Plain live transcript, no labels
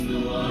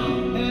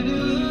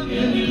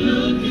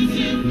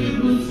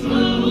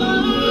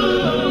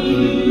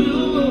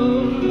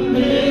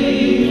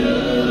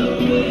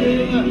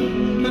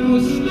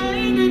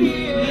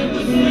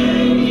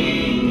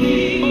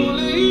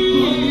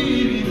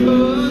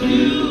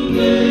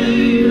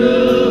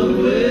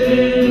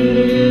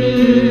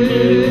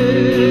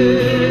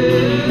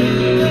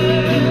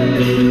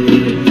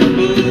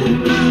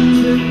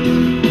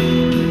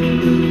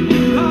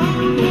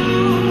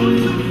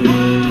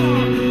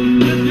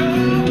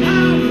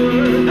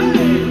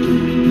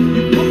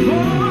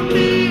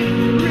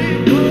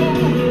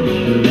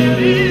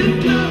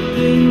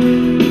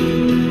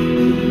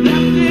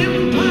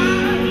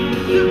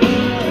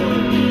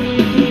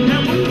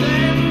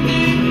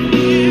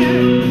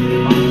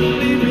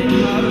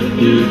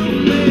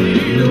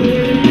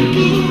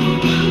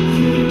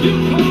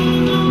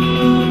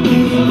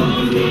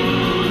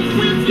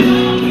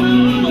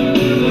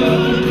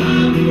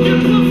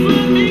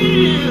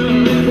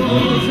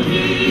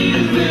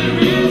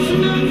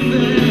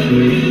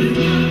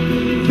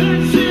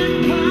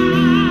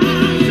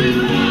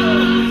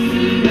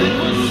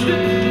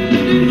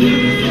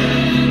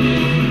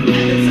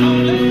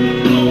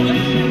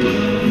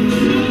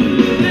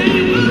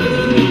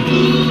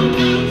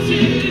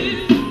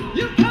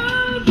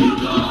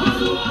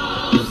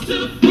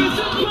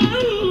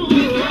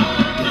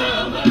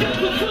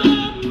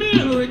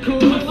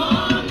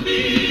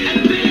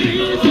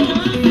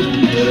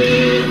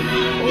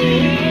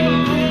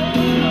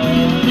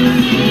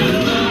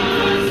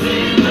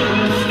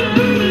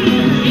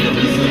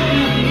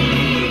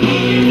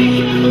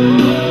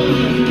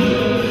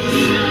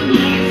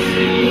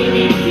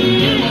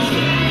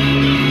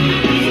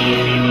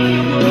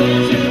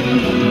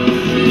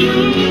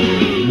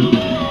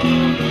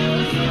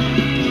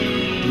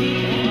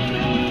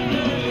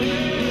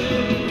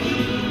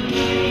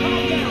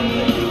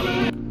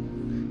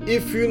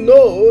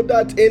know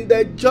that in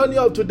the journey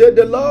of today,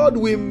 the Lord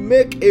will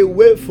make a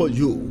way for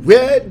you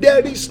where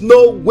there is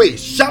no way.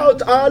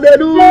 Shout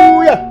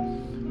hallelujah.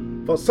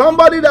 For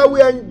somebody that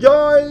will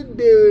enjoy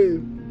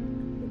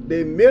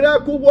the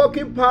miracle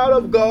working power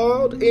of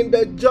God in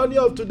the journey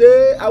of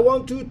today, I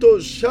want you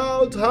to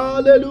shout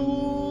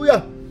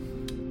hallelujah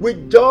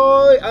with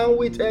joy and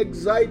with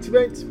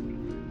excitement.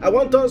 I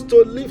want us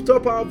to lift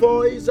up our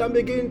voice and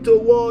begin to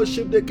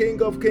worship the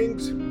King of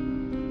Kings.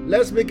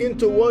 Let's begin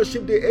to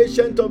worship the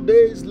Ancient of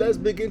Days. Let's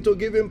begin to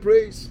give him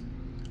praise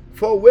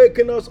for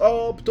waking us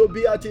up to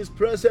be at his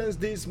presence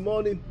this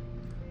morning.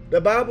 The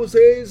Bible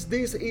says,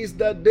 this is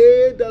the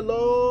day the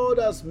Lord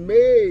has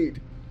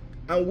made,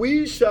 and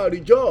we shall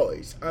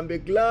rejoice and be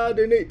glad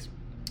in it.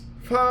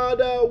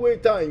 Father, we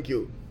thank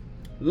you.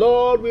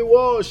 Lord, we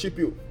worship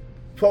you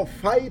for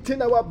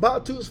fighting our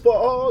battles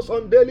for us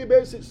on a daily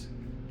basis.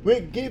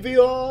 We give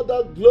you all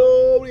the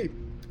glory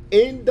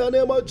in the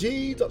name of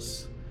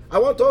Jesus. I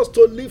want us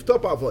to lift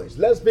up our voice.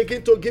 Let's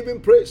begin to give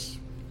him praise.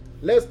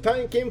 Let's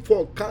thank him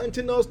for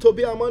counting us to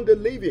be among the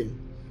living.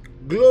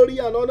 Glory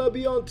and honor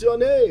be unto your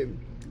name.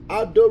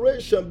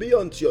 Adoration be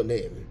unto your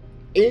name.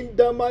 In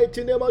the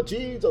mighty name of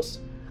Jesus,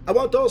 I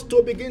want us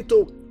to begin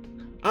to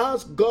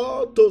ask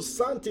God to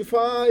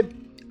sanctify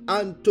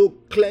and to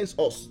cleanse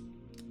us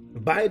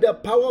by the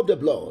power of the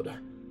blood.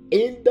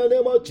 In the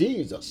name of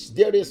Jesus,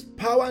 there is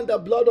power in the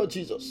blood of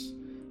Jesus.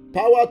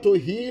 Power to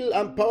heal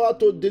and power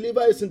to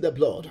deliver is in the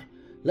blood.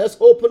 Let's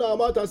open our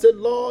mouth and say,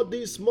 Lord,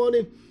 this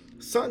morning,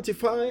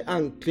 sanctify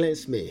and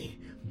cleanse me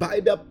by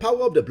the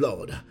power of the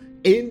blood.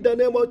 In the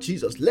name of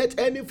Jesus, let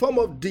any form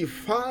of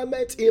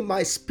defilement in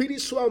my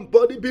spirit, soul, and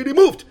body be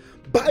removed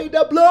by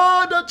the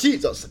blood of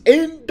Jesus.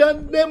 In the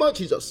name of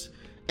Jesus,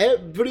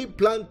 every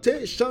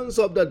plantations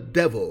of the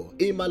devil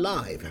in my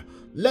life,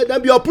 let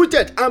them be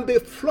uprooted and be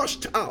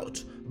flushed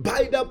out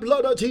by the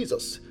blood of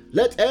Jesus.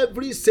 Let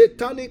every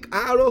satanic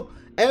arrow,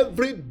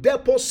 every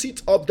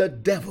deposit of the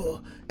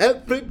devil,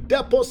 every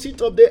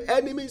deposit of the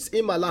enemies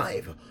in my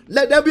life,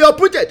 let them be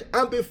uprooted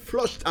and be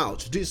flushed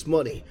out this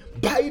morning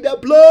by the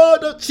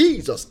blood of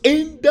Jesus.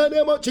 In the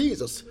name of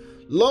Jesus,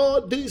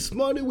 Lord, this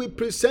morning we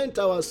present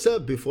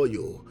ourselves before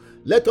you.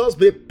 Let us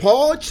be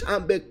purged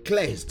and be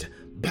cleansed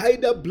by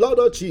the blood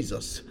of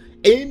Jesus.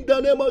 In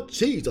the name of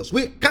Jesus,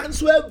 we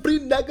cancel every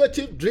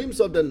negative dreams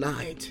of the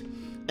night,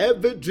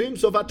 every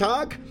dreams of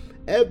attack,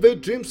 every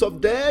dreams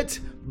of death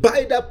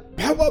by the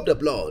power of the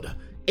blood.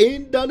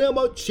 In the name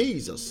of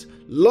Jesus,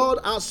 Lord,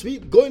 as we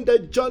go in the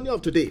journey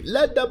of today,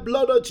 let the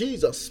blood of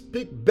Jesus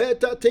speak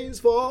better things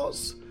for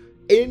us.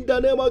 In the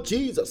name of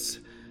Jesus,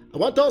 I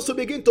want us to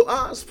begin to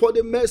ask for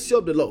the mercy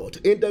of the Lord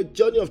in the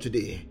journey of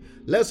today.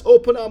 Let's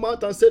open our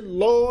mouth and say,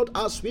 Lord,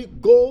 as we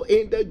go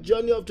in the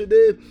journey of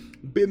today,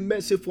 be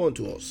merciful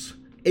unto us.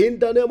 In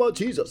the name of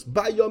Jesus,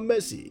 by your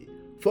mercy,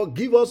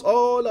 forgive us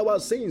all our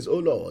sins, O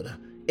Lord.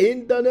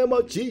 In the name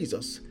of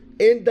Jesus,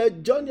 in the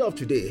journey of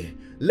today,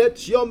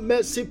 let your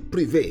mercy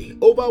prevail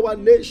over our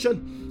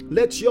nation.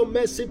 Let your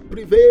mercy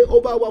prevail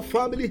over our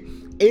family.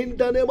 In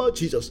the name of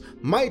Jesus,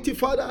 mighty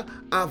Father,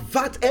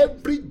 avert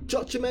every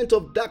judgment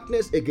of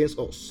darkness against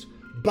us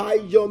by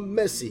your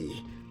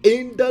mercy.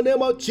 In the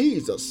name of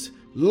Jesus,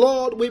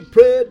 Lord, we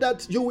pray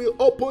that you will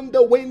open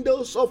the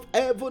windows of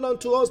heaven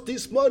unto us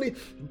this morning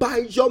by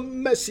your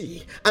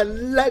mercy,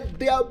 and let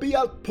there be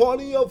a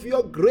pouring of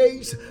your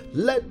grace.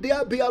 Let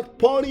there be a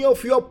pouring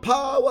of your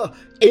power.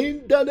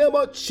 In the name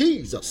of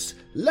Jesus,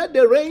 let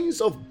the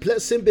rains of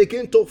blessing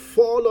begin to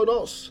fall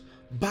on us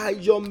by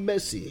your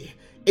mercy.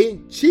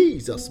 In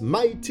Jesus'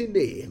 mighty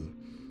name,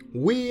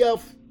 we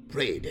have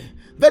prayed.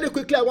 Very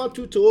quickly, I want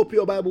you to open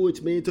your Bible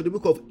with me to the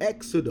book of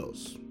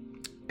Exodus.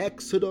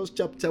 Exodus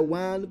chapter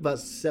 1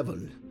 verse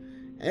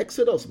 7.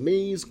 Exodus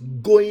means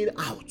going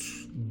out.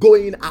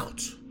 Going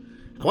out.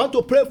 I want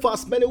to pray for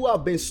as many who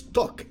have been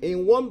stuck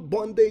in one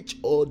bondage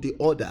or the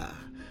other,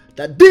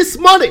 that this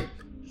morning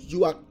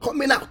you are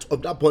coming out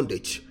of that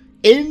bondage.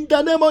 In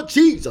the name of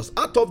Jesus,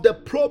 out of the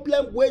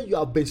problem where you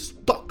have been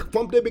stuck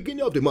from the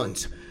beginning of the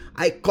month,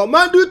 I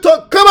command you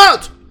to come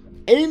out.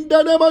 In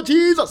the name of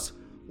Jesus,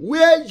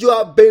 where you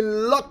have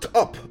been locked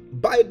up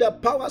by the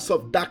powers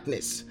of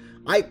darkness,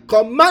 I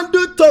command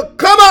you to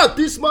come out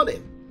this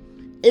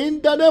morning.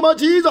 In the name of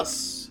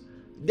Jesus,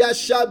 there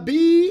shall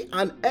be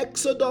an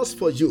exodus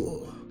for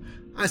you.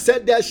 I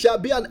said there shall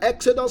be an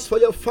exodus for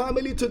your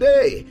family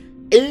today.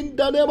 In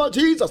the name of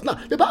Jesus. Now,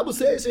 the Bible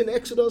says in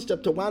Exodus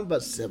chapter 1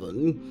 verse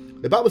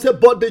 7, the Bible says,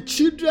 but the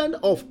children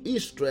of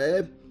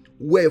Israel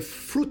were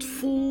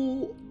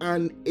fruitful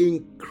and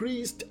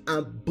increased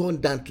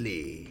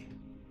abundantly,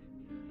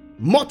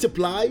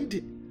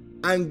 multiplied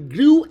and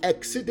grew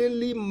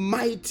exceedingly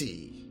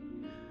mighty,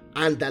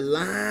 and the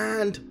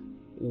land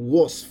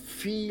was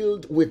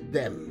filled with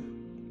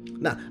them.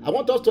 Now, I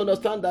want us to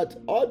understand that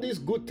all these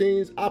good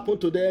things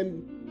happened to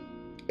them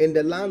in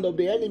the land of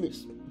the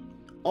enemies.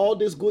 All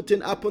these good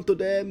things happened to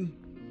them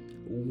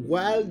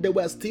while they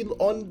were still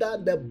under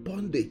the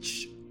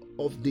bondage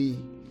of the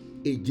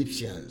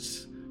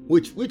Egyptians.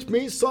 Which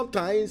means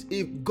sometimes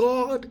if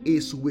God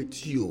is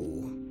with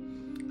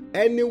you,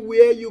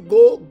 Anywhere you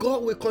go,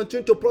 God will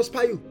continue to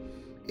prosper you.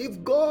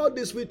 If God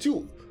is with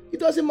you, it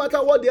doesn't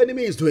matter what the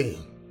enemy is doing,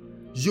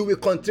 you will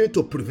continue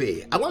to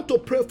prevail. I want to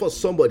pray for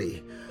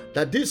somebody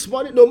that this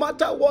morning, no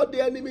matter what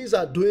the enemies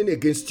are doing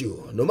against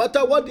you, no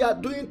matter what they are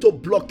doing to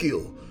block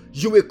you,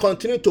 you will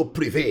continue to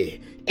prevail.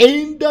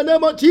 In the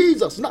name of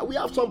Jesus. Now we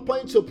have some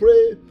points to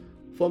pray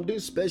from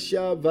this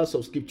special verse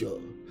of scripture.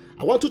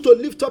 I want you to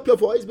lift up your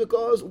voice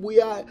because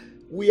we are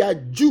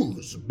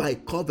Jews by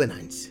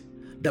covenant.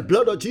 The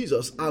blood of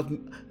Jesus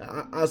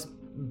has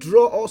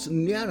drawn us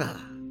nearer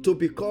to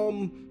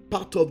become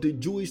part of the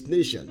Jewish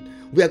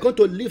nation. We are going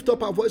to lift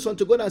up our voice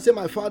unto God and say,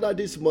 my Father,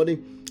 this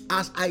morning,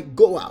 as I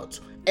go out,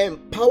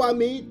 empower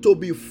me to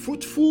be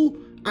fruitful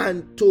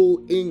and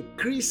to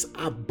increase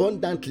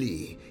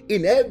abundantly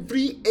in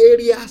every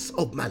areas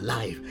of my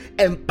life.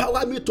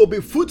 Empower me to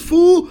be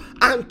fruitful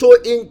and to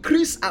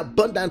increase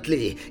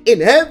abundantly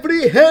in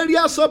every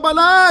areas of my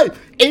life.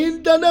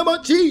 In the name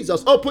of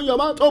Jesus, open your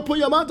mouth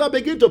and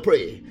begin to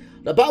pray.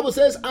 The Bible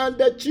says, and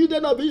the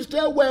children of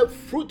Israel were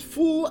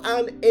fruitful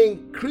and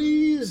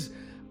increased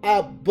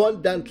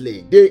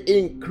abundantly. They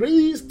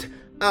increased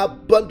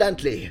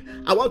abundantly.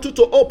 I want you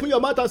to open your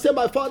mouth and say,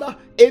 my Father,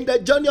 in the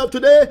journey of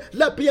today,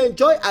 let me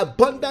enjoy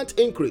abundant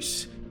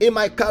increase. In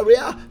my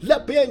career,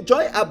 let me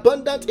enjoy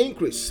abundant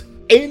increase.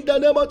 In the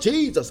name of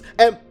Jesus,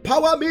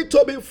 empower me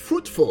to be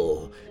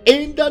fruitful.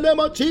 In the name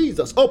of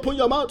Jesus, open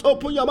your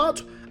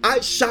mouth. I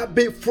shall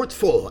be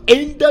fruitful.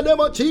 In the name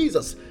of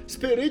Jesus,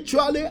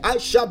 spiritually, I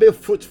shall be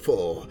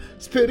fruitful.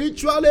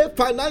 Spiritually,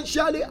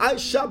 financially, I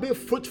shall be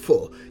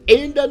fruitful.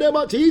 In the name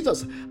of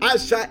Jesus, I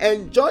shall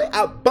enjoy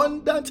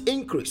abundant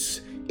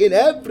increase in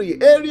every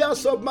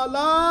areas of my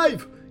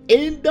life.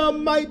 In the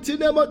mighty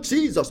name of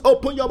Jesus,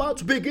 open your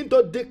mouth, begin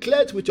to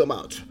declare it with your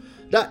mouth.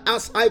 That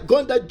as I go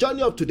on the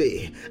journey of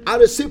today, I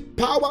receive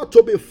power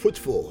to be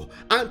fruitful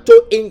and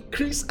to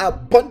increase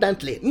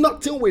abundantly.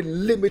 Nothing will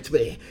limit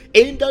me.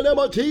 In the name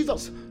of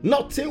Jesus,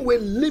 nothing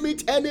will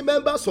limit any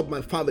members of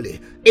my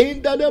family.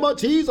 In the name of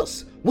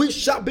Jesus, we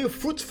shall be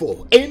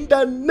fruitful. In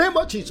the name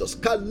of Jesus,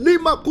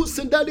 Kalima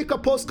Kusindali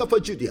Kaposka for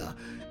Judea.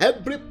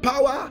 Every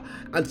power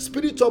and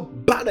spirit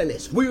of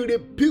barrenness, we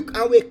rebuke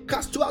and we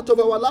cast you out of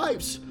our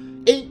lives.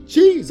 In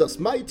Jesus'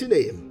 mighty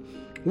name,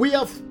 we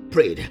have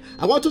prayed.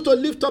 I want you to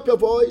lift up your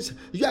voice.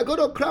 You are going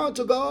to cry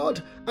unto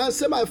God and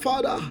say, my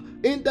Father,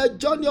 in the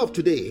journey of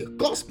today,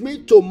 cause me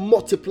to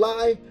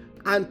multiply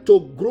and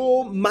to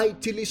grow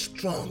mightily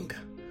strong.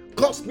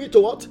 Cause me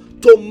to what?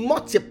 To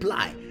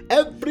multiply.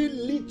 Every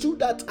little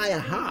that I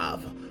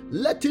have,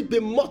 let it be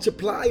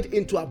multiplied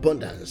into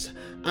abundance.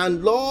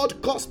 And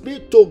Lord, cause me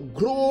to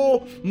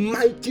grow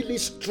mightily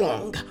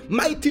strong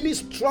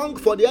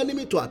for the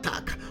enemy to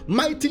attack,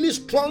 mightily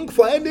strong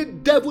for any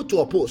devil to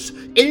oppose.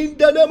 In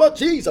the name of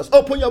Jesus,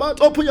 open your mouth.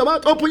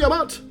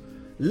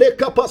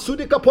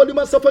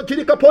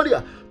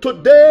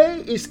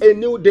 Today is a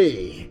new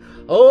day.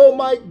 Oh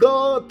my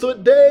God,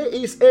 today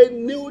is a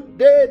new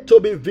day to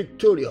be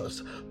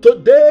victorious.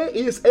 Today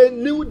is a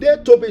new day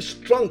to be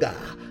stronger.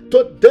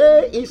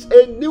 Today is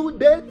a new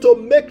day to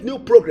make new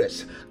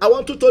progress. I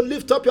want you to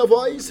lift up your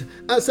voice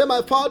and say,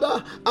 my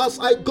Father, as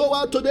I go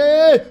out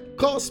today,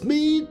 cause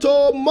me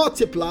to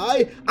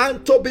multiply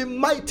and to be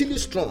mightily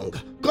strong.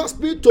 Cause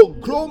me to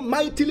grow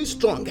mightily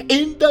strong.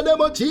 In the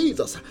name of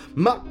Jesus.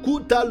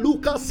 Makuta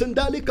Luka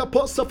Sindali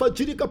Kaposa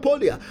Fajiri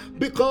Kapolia.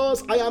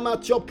 Because I am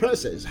at your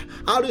presence,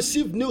 I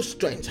receive new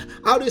strength.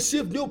 I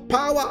receive new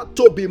power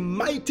to be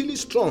mightily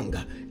strong.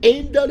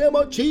 In the name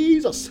of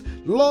Jesus.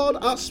 Lord,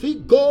 as we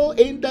go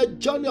in the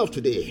journey of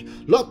today,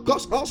 Lord,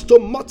 cause us to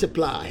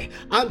multiply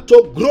and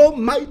to grow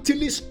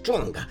mightily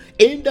strong.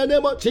 In the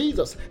name of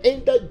Jesus.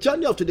 In the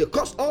journey of today,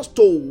 cause us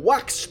to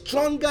wax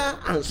stronger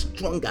and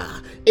stronger.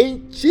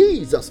 In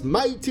Jesus'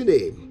 mighty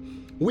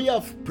name, we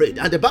have prayed.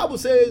 And the Bible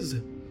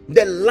says,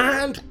 the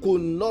land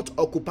could not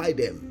occupy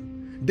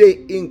them.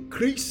 They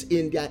increase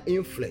in their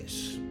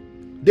influence.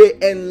 They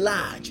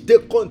enlarge. They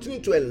continue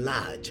to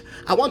enlarge.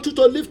 I want you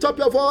to lift up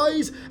your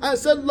voice and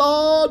say,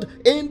 Lord,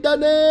 in the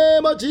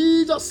name of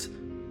Jesus,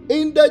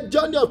 in the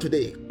journey of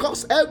today,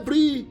 cause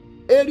every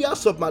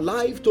areas of my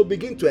life to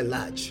begin to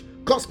enlarge.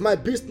 Cause my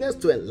business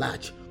to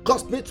enlarge.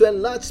 Cause me to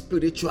enlarge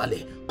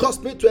spiritually. Cause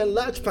me to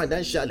enlarge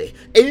financially.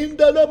 In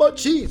the name of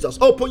Jesus,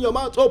 open your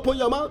mouth.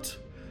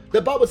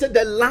 The Bible said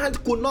the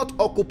land could not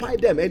occupy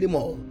them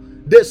anymore.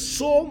 They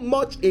so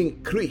much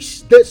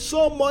increased. They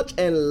so much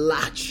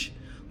enlarged.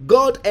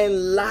 God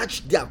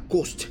enlarged their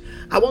coast.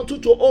 I want you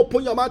to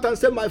open your mouth and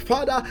say, my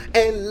Father,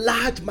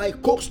 enlarge my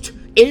coast.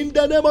 In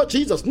the name of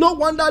Jesus. No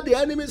wonder the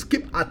enemies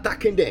keep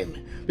attacking them.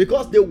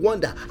 Because they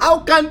wonder, how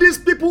can these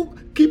people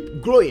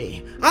keep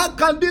growing? How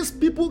can these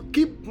people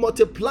keep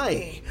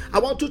multiplying? I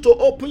want you to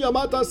open your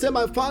mouth and say,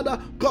 my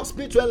Father, cause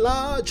me to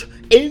enlarge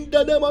in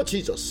the name of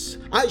Jesus.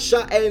 I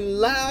shall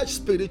enlarge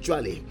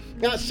spiritually.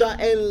 I shall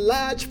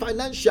enlarge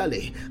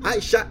financially. I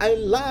shall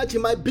enlarge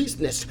in my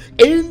business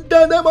in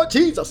the name of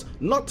Jesus.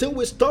 Nothing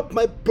will stop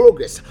my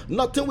progress.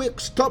 Nothing will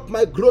stop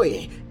my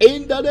growing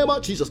in the name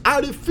of Jesus.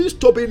 I refuse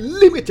to be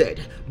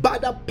limited by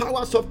the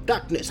powers of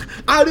darkness.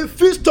 I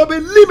refuse to be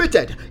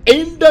limited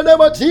in the name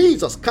of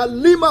Jesus.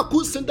 Kalima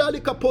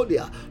kusindali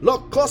kapolia.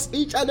 Lord, cause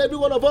each and every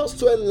one of us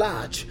to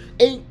enlarge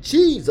in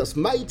Jesus'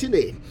 mighty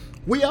name.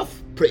 We have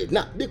prayed.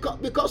 Now,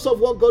 because of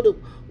what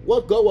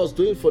God was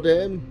doing for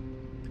them,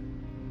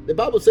 the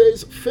Bible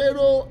says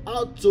Pharaoh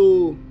had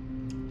to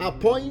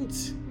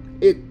appoint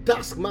a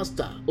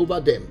taskmaster over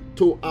them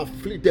to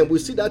afflict them. We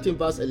see that in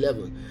verse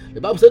 11.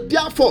 The Bible says,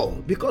 therefore,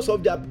 because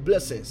of their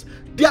blessings,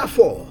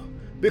 therefore,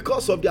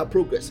 because of their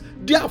progress,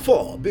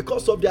 therefore,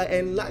 because of their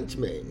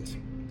enlargement,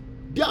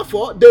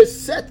 therefore, they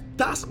set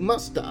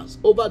taskmasters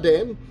over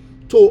them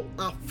to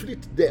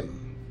afflict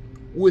them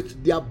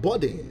with their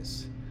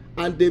burdens.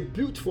 And they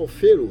built for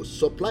Pharaoh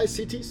supply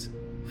cities,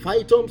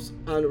 Phytoms,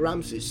 and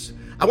Ramses.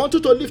 I want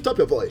you to lift up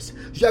your voice.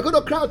 You are going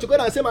to cry out to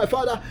God and say, my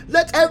Father,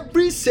 let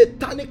every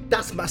satanic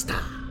taskmaster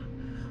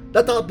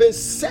that have been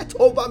set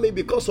over me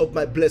because of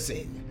my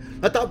blessing,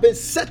 that have been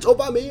set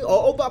over me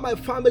or over my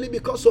family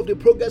because of the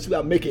progress we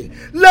are making,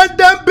 let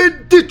them be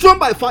dethroned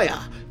by fire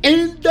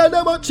in the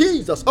name of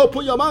Jesus.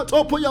 Open your mouth,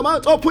 open your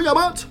mouth, open your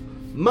mouth.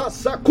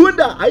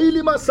 Masakunda,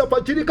 Ailima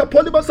Safajiri,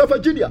 Kapolima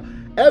Safajiria.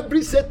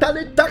 Every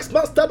satanic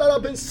taskmaster that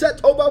have been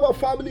set over our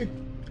family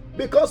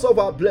because of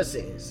our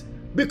blessings,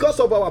 because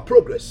of our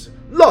progress,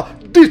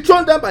 Lord,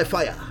 dethrone them by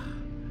fire.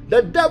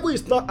 The devil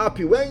is not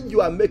happy when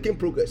you are making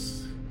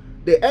progress.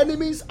 The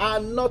enemies are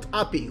not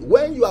happy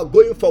when you are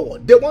going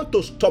forward. They want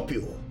to stop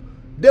you.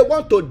 They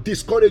want to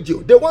discourage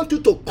you. They want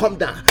you to come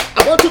down.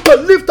 I want you to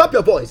lift up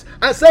your voice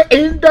and say,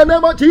 in the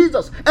name of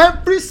Jesus,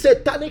 every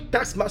satanic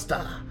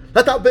taskmaster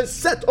that have been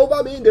set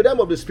over me in the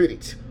realm of the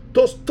spirit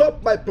to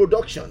stop my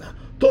production,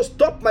 to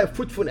stop my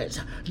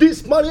fruitfulness,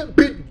 this morning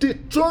be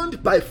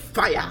dethroned by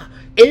fire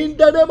in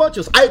the name of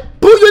Jesus. I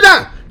pull you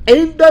down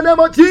in the name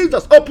of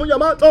Jesus. Open your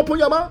mouth, open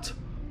your mouth.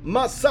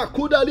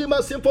 Masakuda lima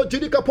simfo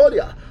jidika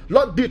polia.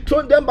 Lord,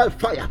 dethrone them by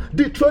fire,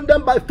 dethrone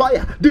them by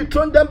fire,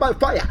 dethrone them by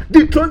fire,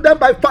 dethrone them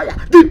by fire,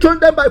 dethrone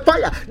them by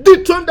fire,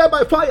 dethrone them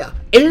by fire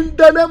in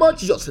the name of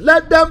Jesus.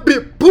 Let them be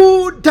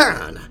pulled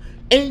down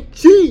in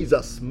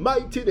Jesus'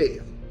 mighty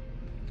name.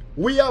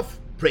 We have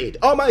prayed.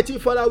 Almighty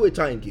Father, we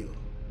thank you.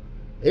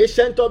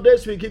 Ancient of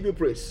days, we give you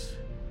praise.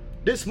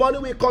 This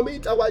morning we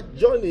commit our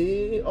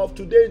journey of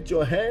today into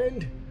your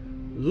hand.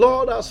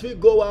 Lord, as we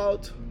go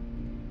out,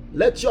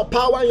 let your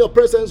power and your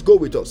presence go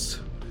with us.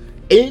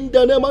 In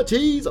the name of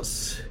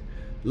Jesus.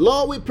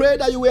 Lord, we pray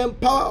that you will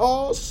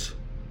empower us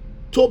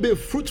to be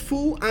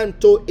fruitful and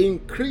to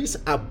increase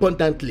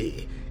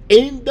abundantly.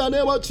 In the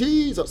name of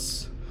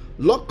Jesus.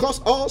 Lord,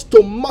 cause us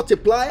to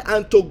multiply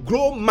and to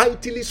grow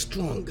mightily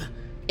strong.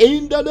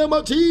 In the name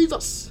of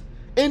Jesus.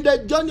 In the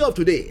journey of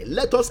today,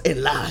 let us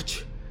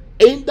enlarge.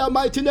 In the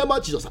mighty name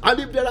of Jesus. And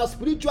if there are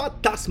spiritual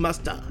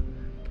taskmasters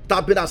that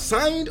have been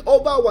assigned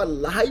over our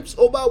lives,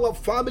 over our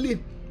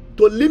family,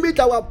 to limit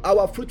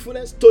our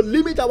fruitfulness, to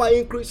limit our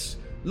increase,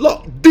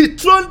 Lord,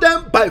 dethrone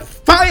them by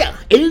fire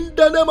in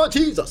the name of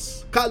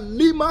Jesus.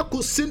 Kalima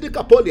kusindi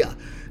kapolia.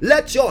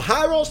 Let your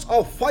arrows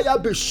of fire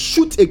be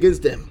shoot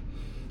against them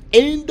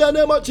in the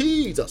name of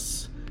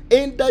Jesus.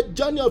 In the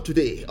journey of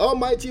today,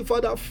 Almighty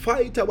Father,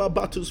 fight our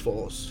battles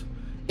for us.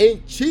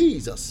 In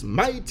Jesus'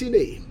 mighty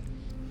name,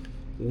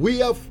 we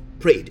have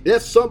prayed.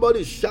 Let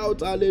somebody shout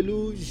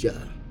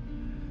hallelujah.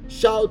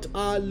 Shout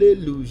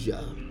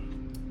hallelujah.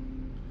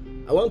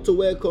 I want to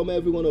welcome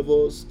every one of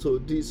us to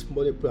this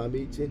morning prayer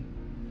meeting.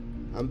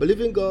 I'm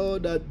believing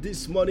God that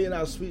this morning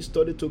as we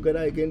study together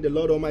again, the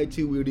Lord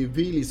Almighty will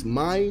reveal his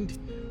mind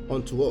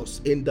unto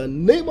us. In the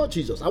name of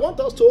Jesus, I want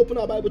us to open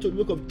our Bible to the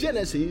book of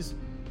Genesis.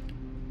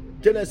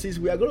 Genesis,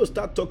 we are going to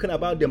start talking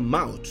about the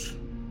mouth.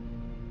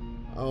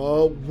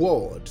 Our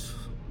word.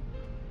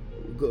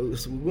 We're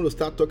going to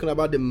start talking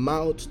about the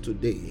mouth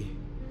today.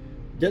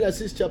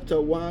 Genesis chapter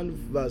 1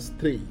 verse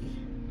 3.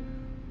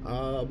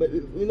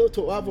 But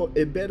to have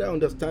a better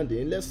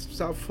understanding, let's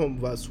start from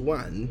verse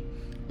 1.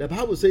 The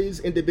Bible says,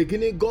 in the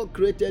beginning God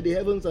created the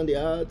heavens and the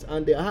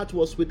earth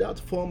was without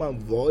form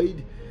and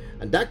void,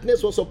 and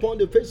darkness was upon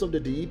the face of the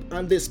deep,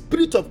 and the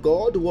Spirit of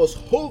God was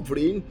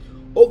hovering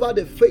over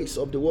the face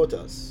of the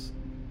waters.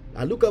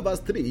 And look at verse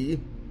 3.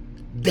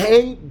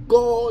 Then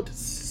God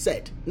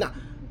said. Now,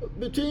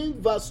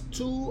 between verse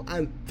 2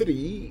 and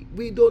 3,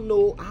 we don't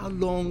know how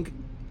long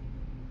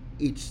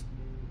it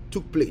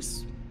took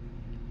place.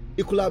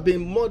 It could have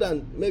been more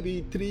than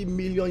maybe 3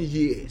 million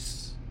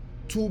years,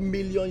 2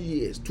 million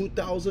years,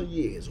 2,000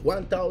 years,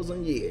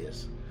 1,000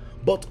 years.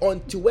 But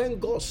until when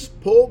God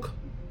spoke,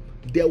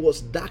 there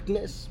was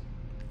darkness,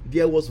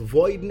 there was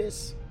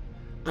voidness,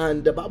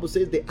 and the Bible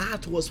says the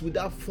earth was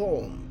without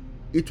form.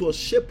 It was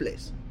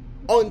shapeless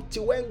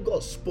until when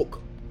God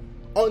spoke.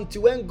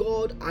 until when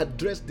God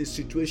addressed the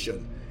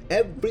situation,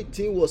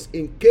 everything was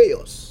in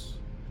chaos.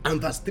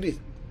 And verse 3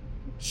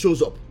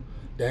 shows up.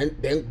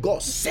 Then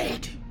God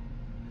said,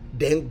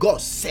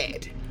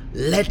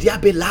 let there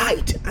be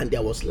light, and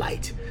there was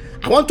light.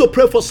 I want to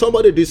pray for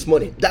somebody this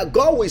morning that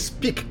God will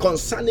speak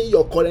concerning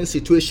your current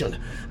situation,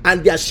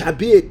 and there shall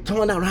be a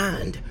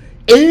turnaround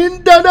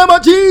in the name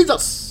of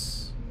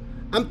Jesus.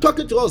 I'm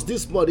talking to us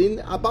this morning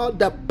about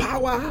the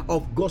power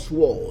of God's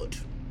word.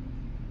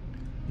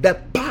 The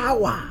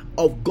power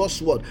of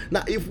God's word.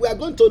 Now, if we are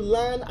going to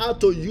learn how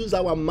to use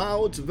our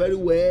mouth very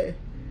well,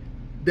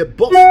 the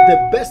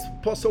best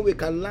person we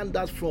can learn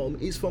that from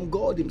is from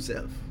God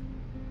himself.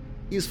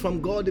 Is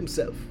from God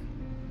himself.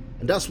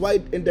 And that's why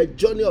in the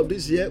journey of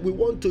this year, we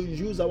want to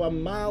use our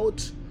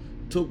mouth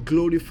to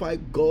glorify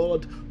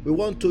God. We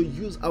want to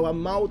use our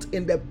mouth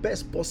in the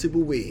best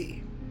possible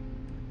way.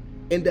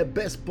 In the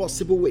best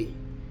possible way.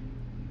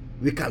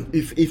 We can,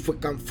 if we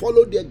can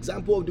follow the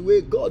example of the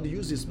way God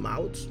used his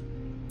mouth,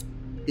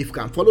 if we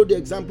can follow the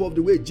example of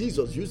the way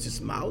Jesus used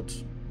his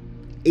mouth,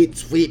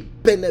 it will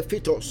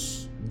benefit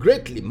us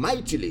greatly,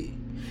 mightily.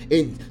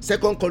 In 2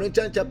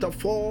 Corinthians chapter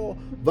 4,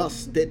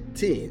 verse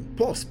 13,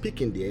 Paul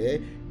speaking there,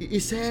 he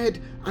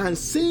said, and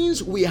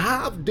since we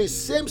have the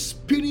same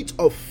spirit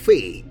of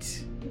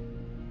faith,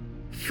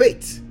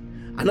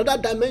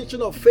 another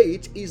dimension of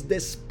faith is the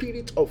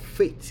spirit of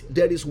faith.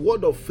 There is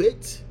word of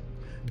faith,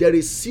 there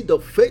is seed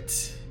of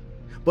faith,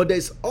 but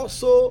there's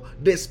also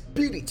the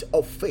spirit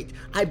of faith.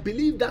 I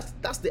believe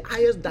that's the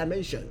highest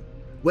dimension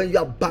when you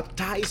are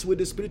baptized with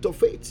the spirit of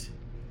faith.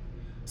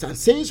 And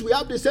since we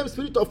have the same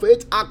spirit of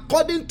faith,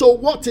 according to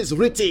what is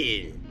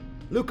written,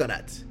 look at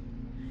that.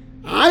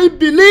 I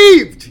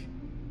believed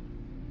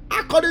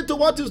according to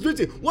what is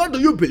written. What do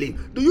you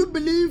believe? Do you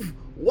believe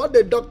what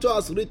the doctor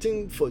has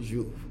written for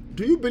you?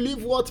 Do you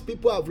believe what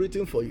people have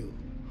written for you?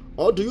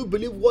 Or do you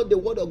believe what the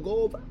word of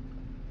God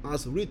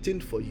has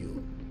written for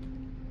you?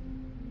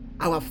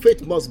 Our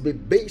faith must be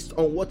based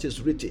on what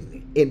is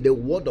written in the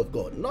word of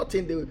God, not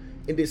in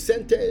the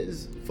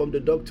sentence from the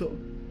doctor,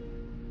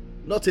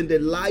 not in the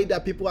lie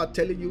that people are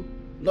telling you,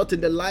 not in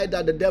the lie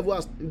that the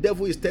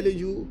devil is telling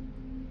you.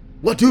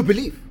 What do you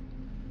believe?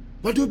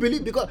 What do you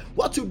believe? Because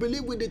what you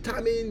believe will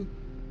determine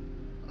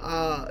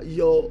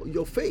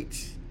your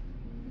faith.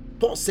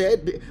 Paul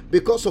said,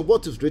 because of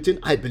what is written,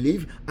 I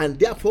believe, and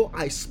therefore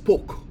I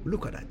spoke.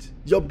 Look at that.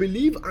 Your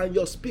belief and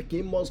your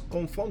speaking must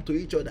conform to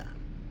each other.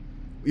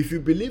 If you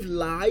believe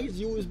lies,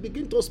 you will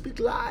begin to speak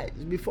lies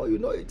before you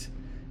know it.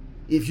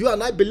 If you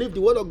and I believe the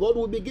word of God,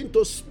 we'll begin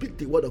to speak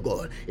the word of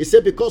God. He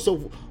said, because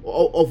of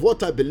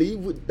what I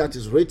believe that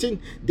is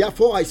written,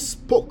 therefore I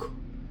spoke.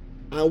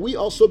 And we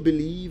also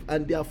believe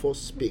and therefore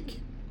speak.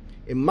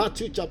 In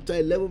Matthew chapter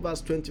 11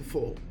 verse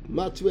 24,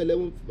 Matthew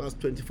 11 verse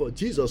 24,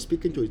 Jesus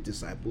speaking to his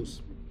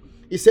disciples,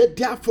 he said,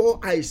 therefore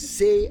I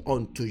say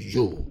unto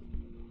you,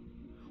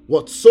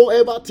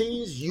 whatsoever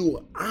things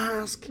you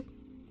ask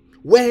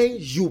when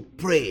you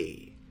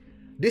pray.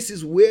 This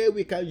is where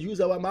we can use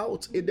our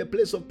mouth in the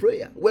place of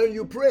prayer. When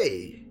you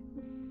pray,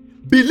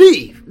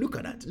 believe. Look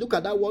at that. Look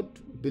at that word,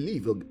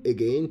 believe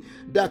again.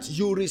 That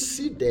you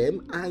receive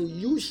them and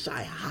you shall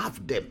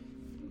have them.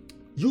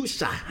 You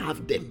shall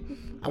have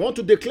them. I want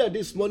to declare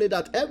this morning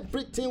that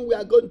everything we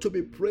are going to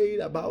be praying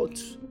about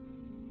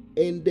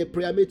in the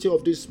prayer meeting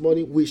of this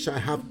morning, we shall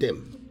have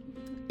them.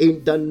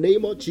 In the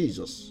name of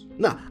Jesus.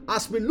 Now,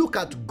 as we look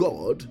at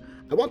God,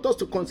 I want us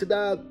to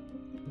consider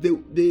the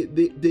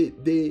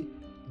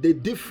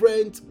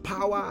different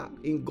power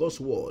in God's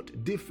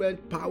word,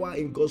 different power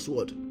in God's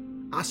word.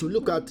 As we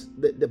look at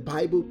the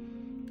Bible,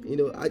 you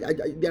know,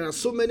 there are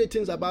so many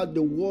things about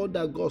the word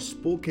that God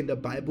spoke in the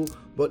Bible,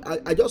 but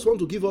I just want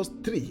to give us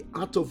 3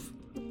 out of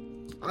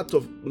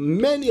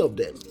many of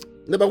them.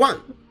 Number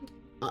 1,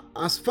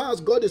 as far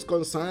as God is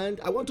concerned,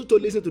 I want you to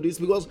listen to this,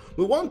 because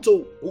we want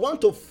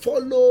to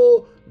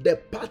follow the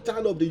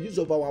pattern of the use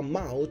of our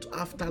mouth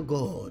after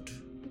God.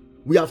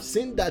 We have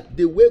seen that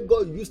the way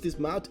God used his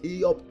mouth,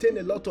 he obtained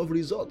a lot of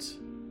results.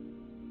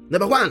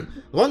 Number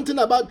 1,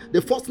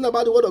 the first thing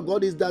about the word of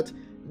God is that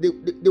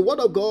the word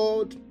of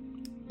God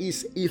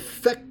is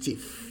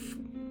effective.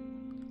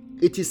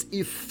 It is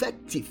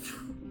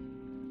effective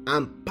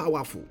and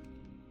powerful.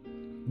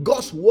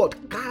 God's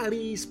word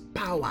carries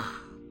power.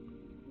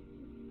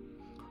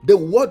 The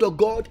word of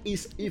God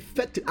is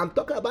effective. I'm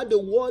talking about the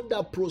word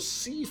that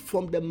proceeds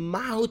from the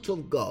mouth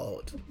of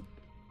God.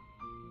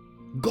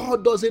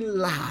 God doesn't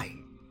lie.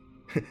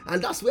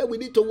 And that's where we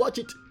need to watch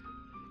it.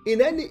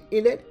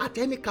 At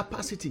any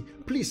capacity.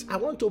 Please, I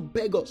want to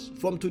beg us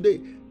from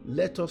today,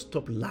 let us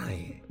stop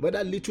lying.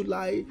 Whether little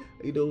lie,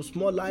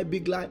 small lie,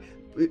 big lie.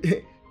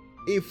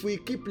 If we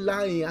keep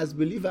lying as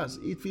believers,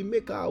 it will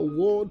make our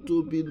word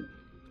to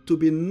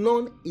be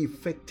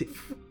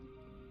non-effective.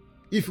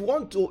 If you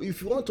want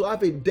to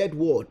have a dead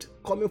word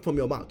coming from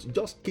your mouth,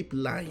 just keep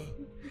lying.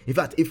 In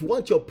fact, if you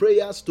want your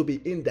prayers to be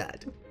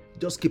hindered,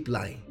 just keep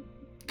lying.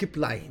 Keep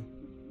lying.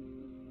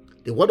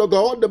 The word of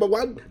God, number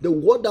 1, the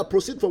word that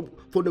proceeds from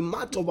the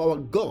mouth of our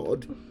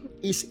God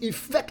is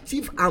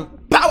effective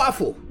and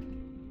powerful.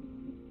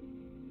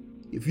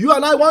 If you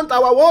and I want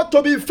our word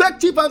to be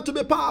effective and to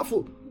be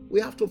powerful, we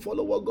have to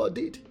follow what God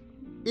did.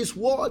 His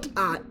words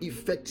are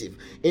effective.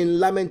 In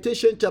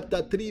Lamentation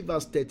chapter 3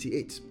 verse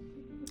 38,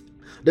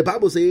 the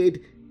Bible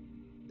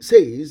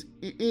says,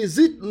 is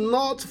it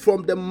not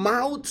from the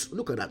mouth,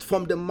 look at that,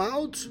 from the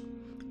mouth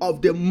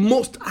of the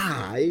Most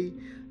High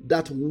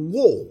that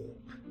woe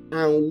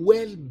and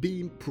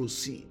well-being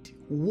proceed?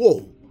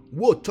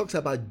 Woe talks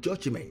about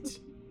judgment,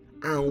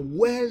 and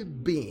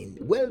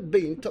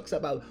well-being talks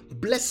about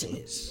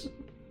blessings.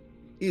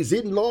 Is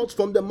it not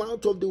from the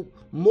mouth of the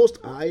Most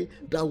High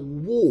that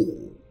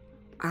woe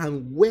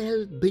and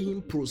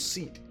well-being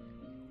proceed?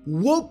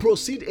 Woe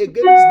proceed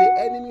against the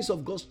enemies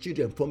of God's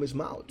children from his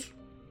mouth.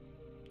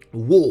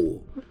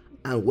 Woe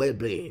and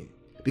well-being,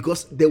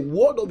 because the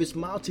word of his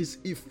mouth is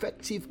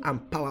effective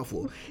and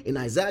powerful. In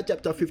Isaiah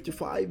chapter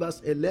 55 verse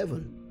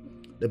 11,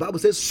 the Bible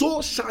says,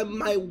 so shall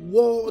my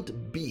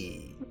word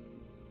be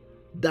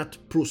that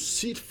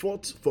proceed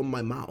forth from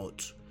my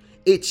mouth.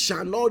 It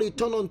shall not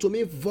return unto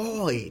me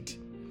void,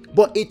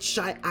 but it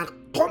shall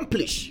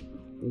accomplish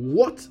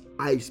what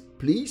I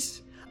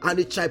please, and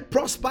it shall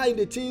prosper in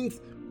the things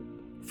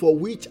for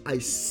which I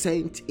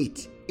sent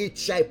it. It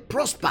shall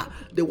prosper.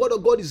 The word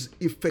of God is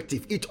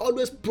effective. It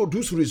always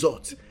produces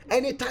results.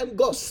 Anytime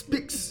God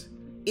speaks,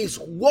 his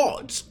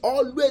words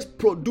always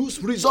produce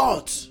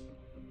results.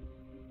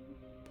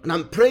 And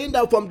I'm praying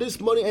that from this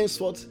morning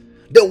henceforth,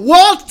 the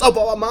words of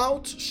our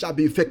mouth shall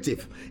be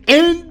effective.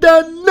 In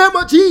the name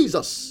of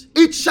Jesus,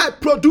 it shall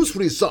produce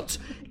results.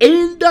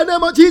 In the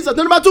name of Jesus.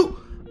 Number two,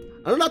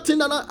 another thing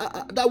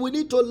that we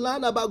need to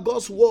learn about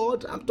God's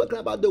word, I'm talking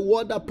about the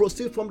word that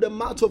proceeds from the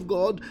mouth of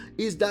God,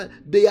 is that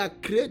they are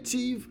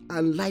creative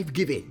and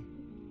life-giving.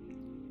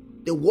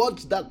 The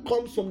words that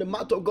come from the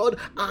mouth of God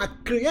are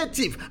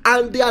creative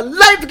and they are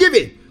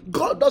life-giving.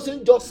 God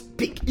doesn't just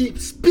speak. He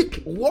speaks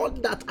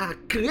words that are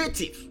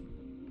creative.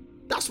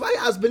 That's why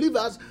as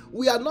believers,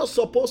 we are not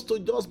supposed to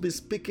just be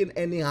speaking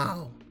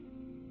anyhow,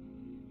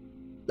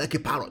 like a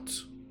parrot.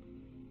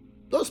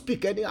 Don't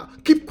speak anyhow.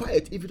 Keep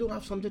quiet if you don't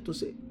have something to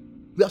say.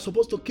 We are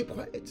supposed to keep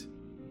quiet.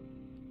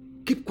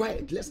 Keep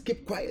quiet. Let's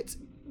keep quiet.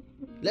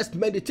 Let's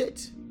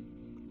meditate.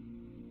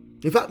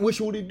 In fact, we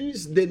should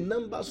reduce the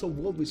numbers of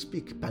what we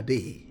speak per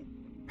day.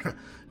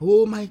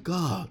 Oh my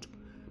God.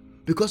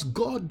 Because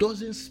God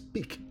doesn't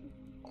speak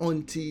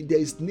until there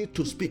is need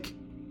to speak.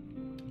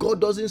 God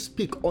doesn't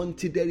speak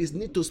until there is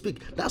need to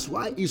speak. That's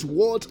why his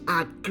words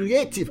are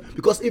creative.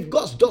 Because if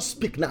God just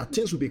speak now,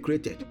 things will be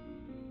created.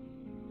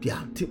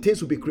 Yeah,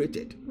 things will be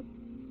created.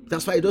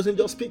 That's why he doesn't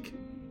just speak.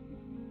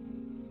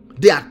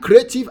 They are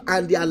creative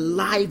and they are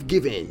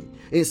life-giving.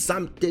 In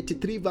Psalm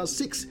 33 verse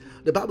 6,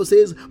 the Bible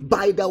says,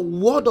 by the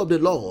word of the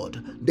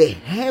Lord, the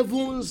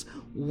heavens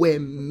were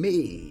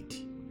made,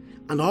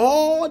 and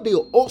all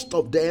the host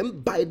of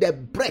them by the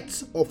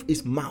breath of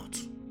his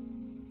mouth.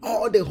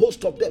 All the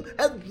host of them,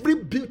 every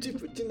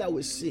beautiful thing that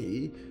we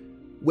see,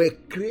 were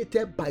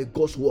created by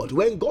God's word.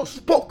 When God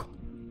spoke,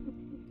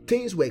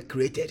 things were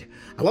created.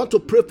 I want to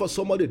pray for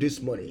somebody this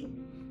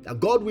morning that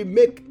God will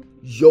make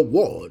your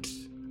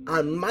words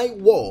and my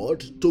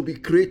word to be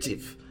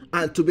creative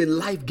and to be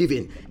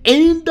life-giving.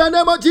 In the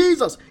name of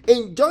Jesus.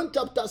 In John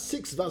chapter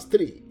 6 verse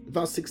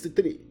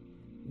 63.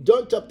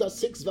 John chapter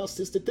 6 verse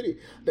 63.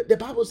 The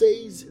Bible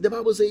says,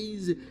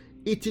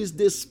 it is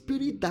the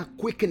spirit that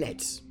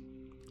quickeneth.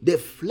 The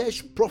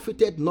flesh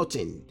profited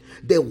nothing.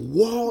 The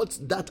words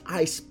that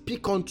I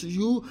speak unto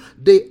you,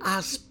 they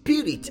are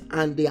spirit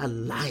and they are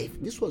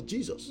life. This was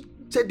Jesus.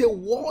 Said the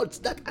words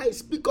that I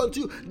speak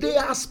unto you, they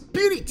are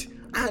spirit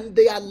and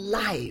they are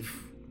life.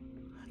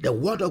 The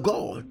word of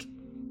God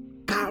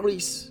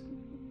carries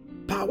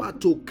power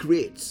to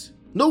create.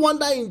 No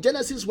wonder in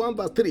Genesis 1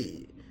 verse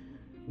 3,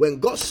 when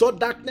God saw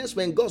darkness,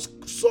 when God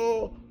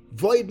saw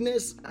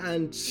voidness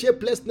and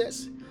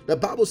shapelessness, the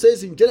Bible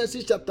says in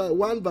Genesis chapter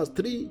 1 verse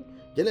 3,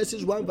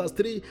 Genesis 1 verse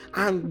 3,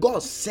 and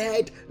God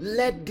said,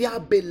 let there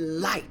be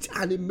light,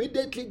 and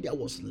immediately there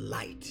was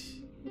light.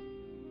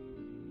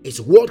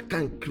 His word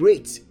can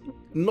create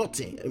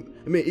nothing.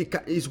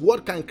 His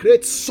word can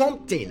create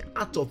something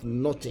out of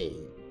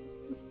nothing.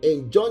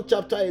 In John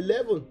chapter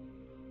 11,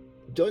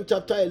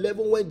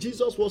 when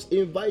Jesus was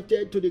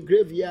invited to the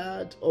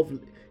graveyard of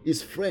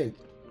his friend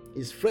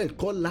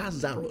called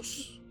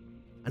Lazarus,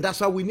 and that's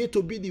why we need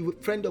to be the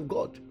friend of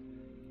God.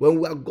 When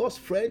we are God's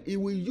friend, he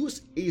will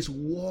use his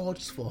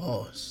words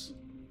for us.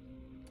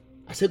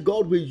 I said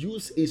God will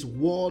use his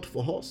word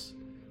for us.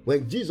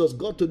 When Jesus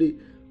got to the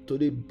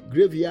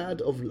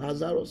graveyard of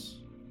Lazarus,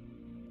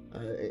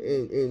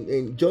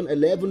 in John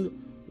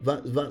 11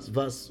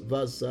 verse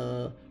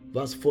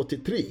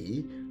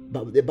 43,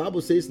 the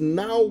Bible says,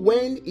 now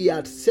when he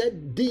had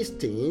said these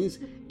things,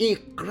 he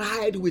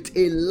cried with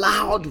a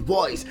loud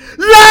voice,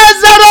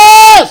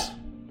 Lazarus,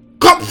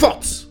 come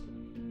forth.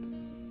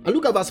 And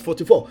look at verse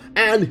 44.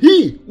 And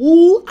he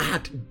who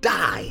had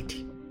died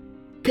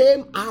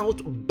came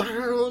out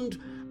bound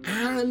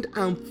hand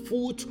and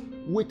foot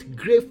with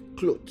grave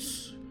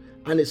clothes,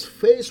 and his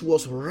face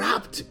was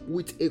wrapped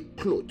with a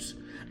cloth.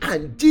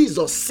 And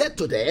Jesus said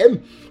to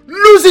them,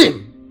 loose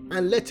him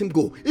and let him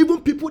go.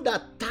 Even people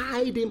that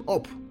tied him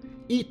up,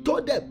 he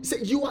told them,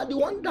 say, you are the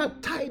one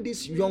that tied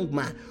this young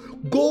man.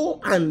 Go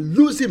and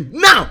lose him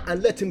now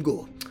and let him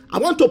go. I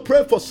want to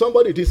pray for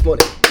somebody this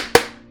morning,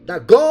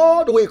 that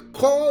God will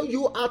call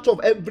you out of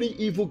every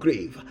evil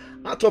grave,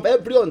 out of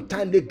every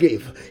untimely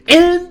grave.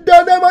 In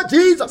the name of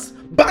Jesus,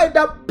 by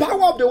the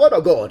power of the word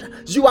of God,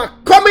 you are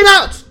coming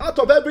out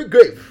of every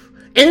grave.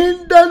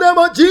 In the name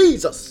of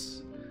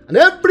Jesus. And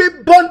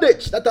every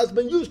bondage that has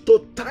been used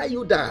to tie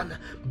you down,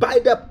 by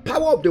the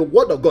power of the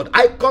word of God,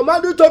 I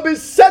command you to be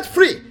set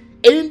free.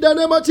 In the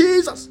name of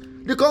Jesus.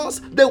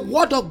 Because the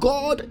word of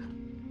God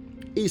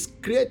is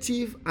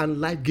creative and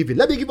life-giving.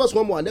 Let me give us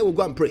one more and then we'll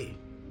go and pray.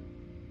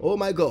 Oh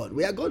my God,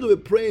 we are going to be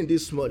praying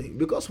this morning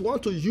because we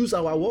want to use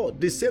our word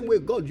the same way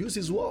God uses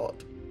his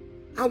word.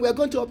 And we are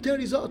going to obtain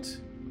results.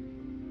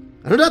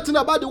 Another thing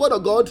about the word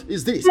of God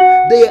is this: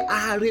 they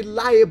are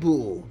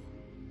reliable.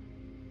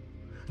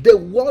 The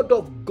word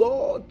of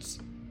God,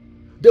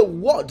 the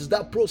words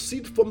that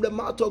proceed from the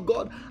mouth of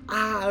God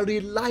are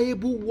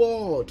reliable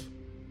word.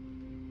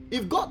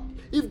 If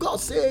God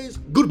says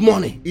good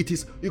morning, it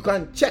is, you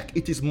can check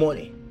it is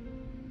morning.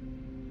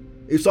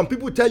 If some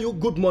people tell you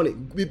good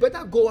morning, we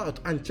better go out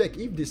and check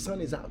if the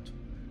sun is out.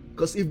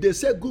 Because if they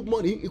say good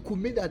morning, it could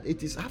mean that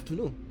it is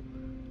afternoon.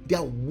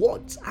 Their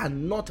words are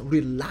not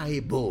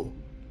reliable.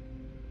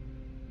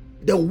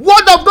 The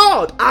word of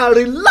God are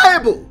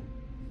reliable.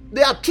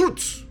 They are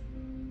truths.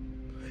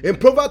 In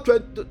Proverbs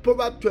chapter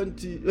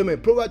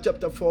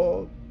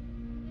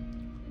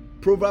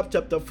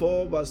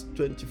 4, verse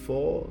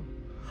 24,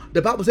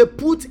 the Bible says,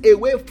 put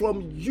away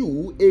from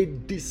you a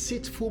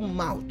deceitful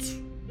mouth,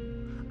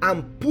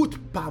 and put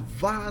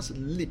perverse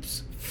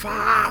lips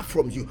far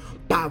from you.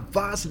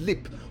 Perverse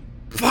lip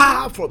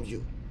far from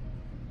you.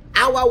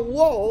 Our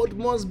word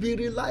must be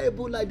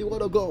reliable like the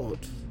word of God.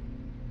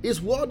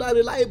 His word are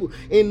reliable.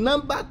 In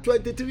Numbers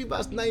 23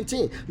 verse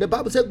 19, the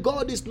Bible says,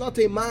 God is not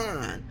a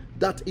man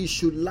that he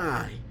should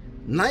lie,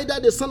 neither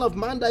the son of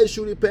man that he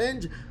should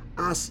repent.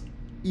 As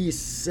he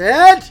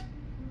said,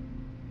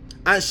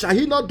 and shall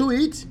he not do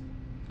it?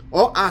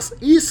 Or as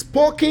he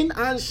spoken,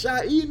 and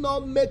shall he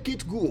not make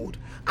it good?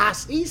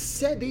 As he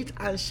said it,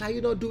 and shall he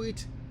not do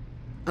it?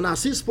 And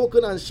as he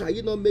spoken, and shall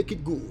he not make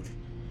it good?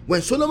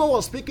 When Solomon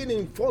was speaking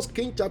in 1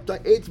 Kings chapter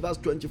 8 verse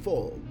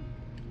 24,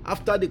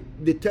 after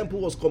the temple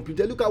was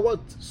completed, look at what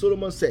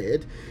Solomon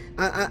said.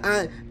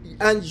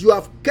 And you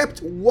have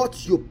kept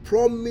what you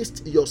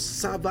promised your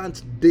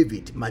servant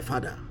David, my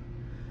father.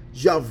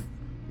 You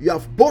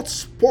have both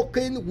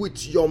spoken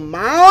with your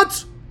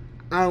mouth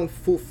and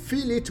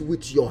fulfill it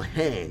with your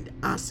hand,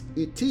 as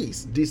it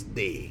is this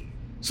day.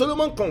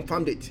 Solomon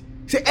confirmed it.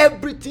 Say,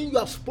 everything you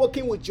have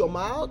spoken with your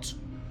mouth,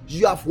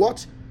 you have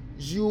what?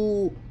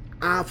 You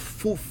have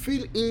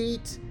fulfilled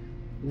it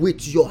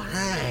with your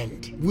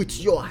hand. With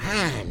your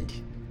hand.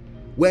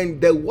 When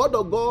the word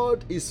of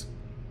God is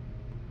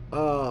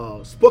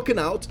spoken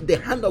out, the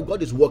hand of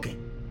God is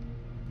working.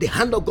 The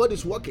hand of God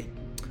is working.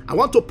 I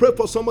want to pray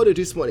for somebody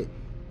this morning,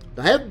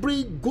 that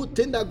every good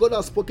thing that God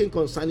has spoken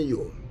concerning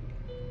you,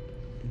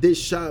 they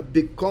shall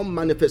become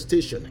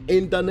manifestation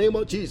in the name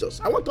of Jesus.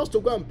 I want us to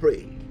go and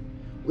pray.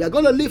 We are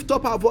going to lift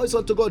up our voice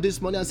unto God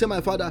this morning and say,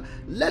 my Father,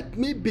 let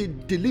me be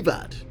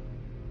delivered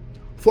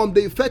from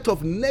the effect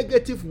of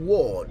negative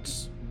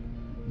words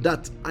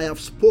that I have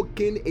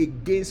spoken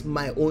against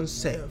my own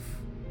self.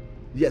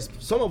 Yes,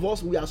 some of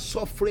us, we are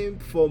suffering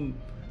from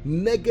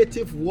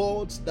negative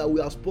words that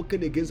we have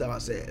spoken against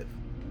ourselves.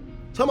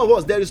 Some of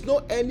us, there is no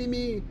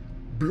enemy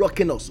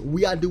blocking us.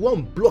 We are the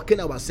one blocking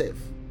ourselves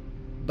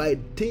by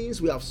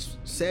things we have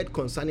said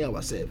concerning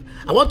ourselves.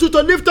 I want you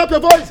to lift up your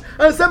voice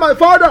and say, my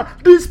Father,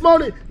 this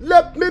morning,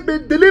 let me be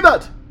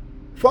delivered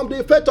from the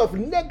effect of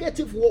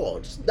negative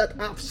words that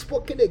I have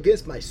spoken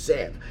against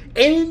myself.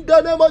 In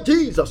the name of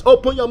Jesus,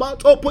 open your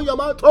mouth, open your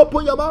mouth,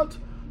 open your mouth.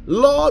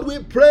 Lord, we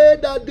pray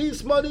that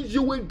this morning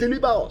you will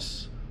deliver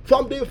us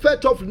from the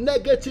effect of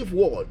negative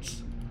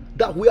words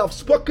that we have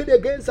spoken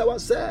against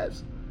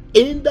ourselves.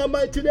 In the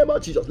mighty name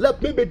of Jesus,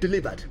 let me be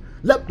delivered.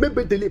 Let me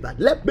be delivered.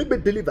 Let me be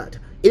delivered.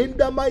 In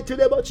the mighty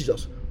name of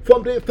Jesus,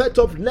 from the effect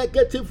of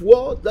negative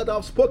words that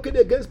I've spoken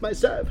against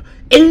myself.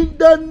 In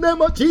the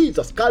name of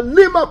Jesus,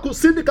 Kalima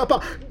Kusini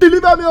Kapa,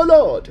 deliver me, O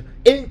Lord.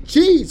 In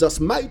Jesus'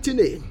 mighty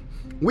name,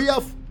 we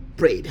have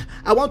prayed.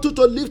 I want you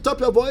to lift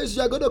up your voice.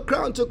 You are going to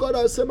cry unto God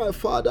and say, my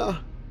Father,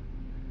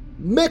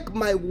 make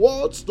my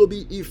words to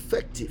be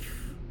effective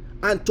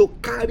and to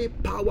carry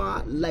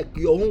power like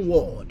your own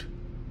word.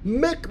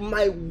 Make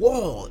my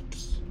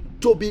words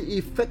to be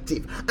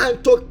effective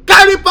and to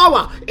carry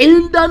power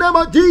in the name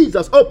of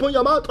Jesus. Open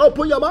your mouth,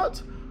 open your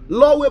mouth.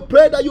 Lord, we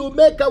pray that you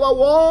make our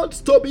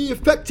words to be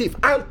effective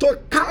and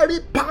to carry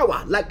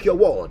power like your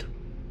word.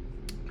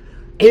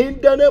 In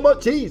the name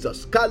of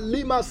Jesus.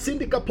 Kalima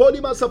Sindika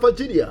Polima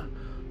Safajidia.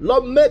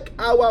 Lord, make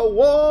our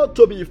word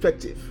to be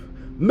effective.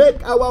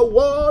 Make our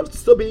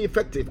words to be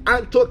effective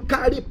and to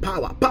carry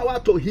power.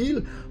 Power to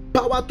heal,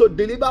 power to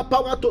deliver,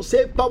 power to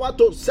save, power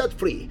to set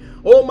free.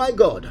 Oh my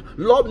God,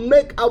 Lord,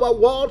 make our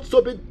words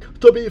to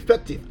be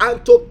effective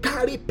and to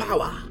carry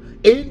power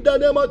In the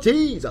name of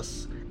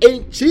Jesus.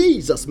 In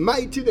Jesus'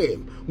 mighty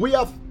name, we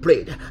have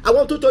prayed. I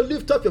want you to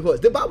lift up your voice.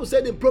 The Bible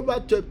said in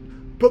Proverbs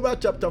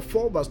chapter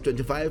 4, verse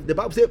 25, the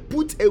Bible said,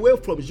 put away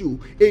from you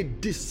a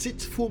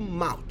deceitful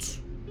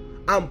mouth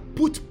and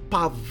put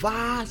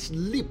perverse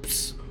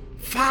lips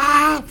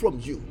far from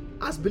you.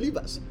 As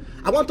believers,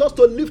 I want us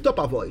to lift up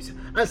our voice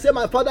and say,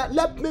 my Father,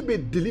 let me be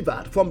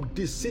delivered from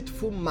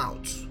deceitful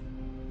mouth.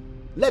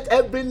 Let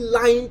every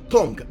lying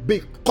tongue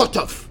be cut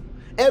off.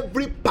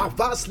 Every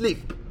perverse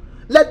lip,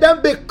 let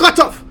them be cut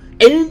off.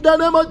 In the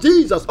name of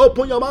Jesus,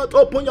 open your mouth,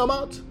 open your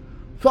mouth.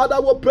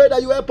 Father, we pray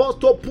that you help us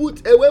to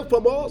put away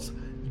from us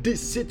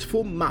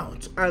deceitful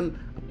mouth and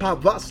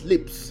perverse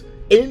lips.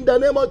 In the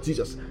name of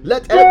Jesus,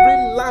 let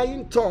every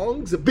lying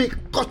tongues be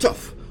cut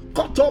off.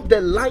 Cut off the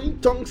lying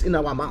tongues in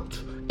our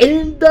mouth.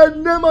 In the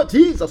name of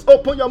Jesus,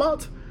 open your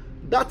mouth.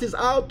 That is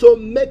how to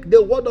make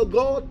the word of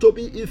God to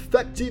be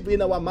effective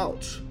in our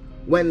mouth.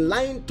 When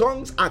lying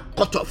tongues are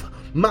cut off,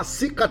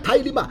 let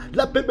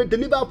me be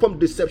delivered from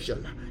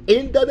deception.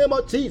 In the name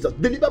of Jesus,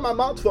 deliver my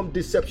mouth from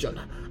deception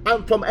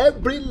and from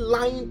every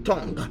lying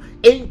tongue.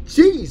 In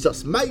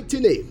Jesus'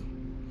 mighty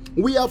name,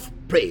 we have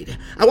prayed.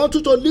 I want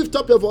you to lift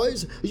up your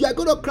voice. You are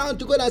going to cry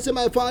to God and say,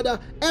 my Father,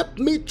 help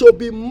me to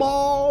be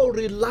more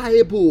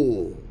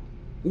reliable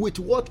with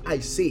what I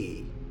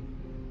say.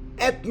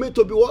 Help me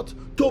to be what?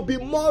 To be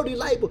more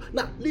reliable.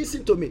 Now,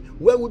 listen to me.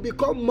 When we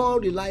become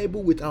more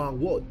reliable with our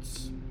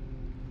words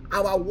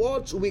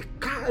will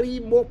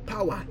carry more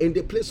power in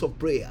the place of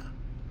prayer.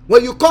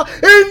 When you call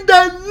in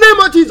the name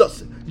of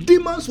Jesus,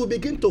 demons will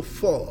begin to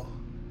fall.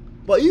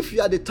 But if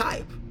you are the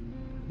type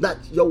that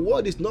your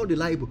word is not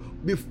reliable,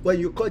 when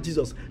you call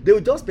Jesus, they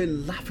will just be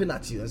laughing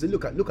at you and say,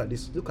 look at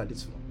this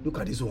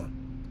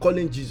one,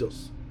 calling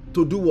Jesus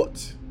to do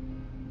what?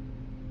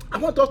 I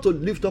want us to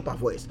lift up our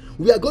voice.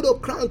 We are going to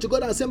cry to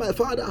God and say, my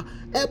Father,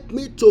 help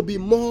me to be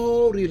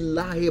more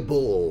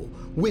reliable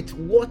with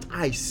what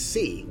I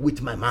say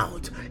with my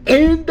mouth.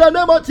 In the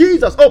name of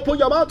Jesus, open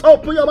your mouth,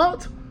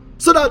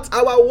 so that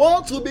our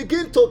words will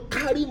begin to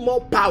carry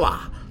more power.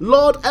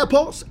 Lord, help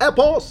us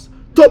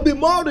to be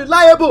more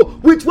reliable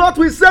with what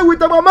we say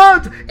with our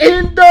mouth.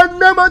 In the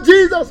name of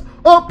Jesus,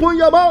 open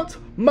your mouth.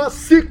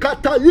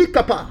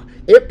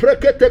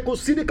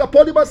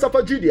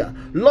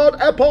 Lord,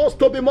 help us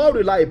to be more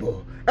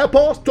reliable. Help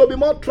us to be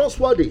more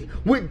trustworthy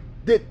with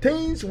the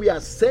things we are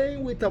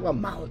saying with our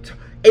mouth.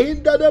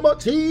 In the name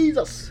of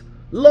Jesus,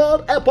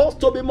 Lord, help us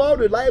to be more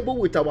reliable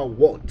with our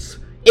words.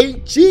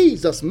 In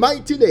Jesus'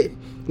 mighty name,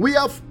 we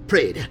have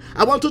prayed.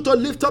 I want you to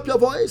lift up your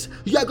voice.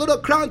 You are going to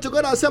cry to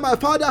God and say, my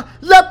Father,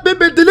 let me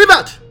be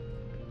delivered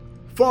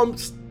from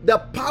the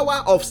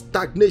power of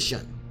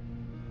stagnation.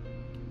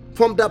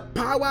 From the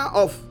power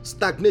of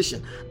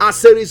stagnation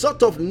as a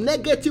result of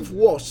negative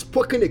words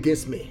spoken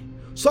against me.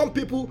 Some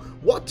people,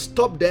 what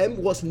stopped them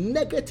was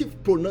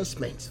negative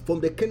pronouncements from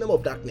the kingdom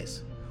of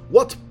darkness.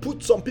 What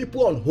put some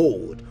people on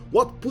hold,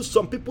 what put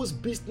some people's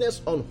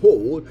business on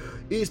hold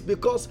is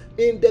because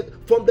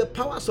from the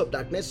powers of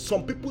darkness,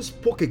 some people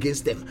spoke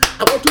against them.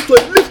 I want you to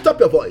lift up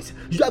your voice.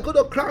 You are going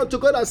to cry to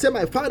God and say,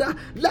 my Father,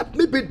 let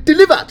me be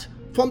delivered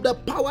from the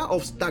power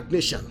of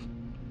stagnation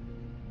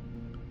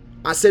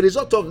as a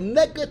result of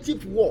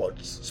negative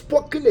words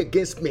spoken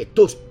against me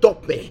to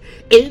stop me.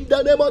 In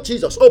the name of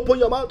Jesus, open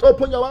your mouth.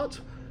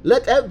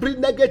 Let every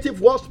negative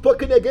word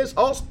spoken against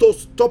us to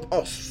stop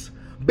us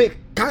be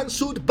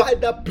cancelled by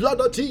the blood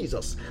of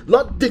Jesus.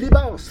 Lord, deliver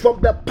us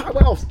from the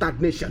power of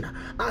stagnation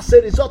as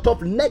a result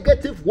of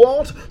negative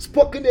words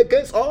spoken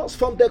against us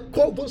from the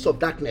covens of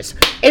darkness.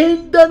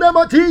 In the name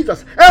of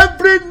Jesus,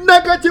 every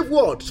negative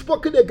word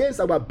spoken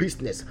against our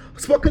business,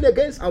 spoken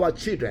against our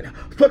children,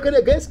 spoken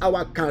against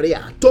our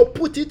career, to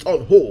put it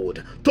on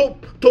hold,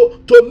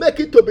 to make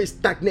it to be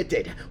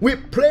stagnated, we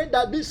pray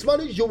that this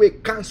morning you will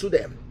cancel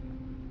them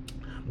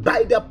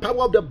by the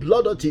power of the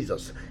blood of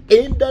Jesus.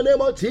 In the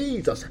name of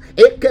Jesus,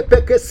 let the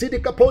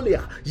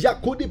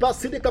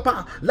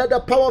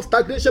power of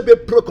stagnation be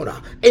broken.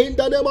 In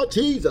the name of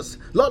Jesus,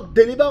 Lord,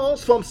 deliver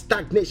us from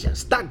stagnation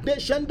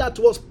that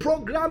was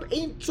programmed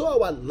into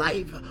our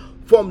life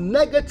from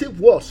negative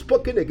words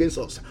spoken against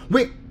us.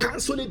 We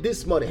cancel it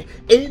this morning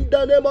in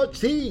the name of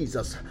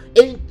Jesus.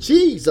 In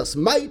Jesus'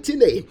 mighty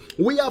name,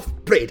 we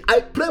have prayed.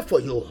 I pray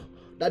for you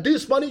that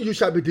this morning you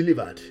shall be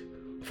delivered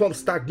from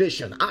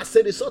stagnation as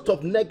a result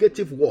of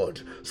negative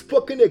word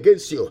spoken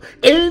against you.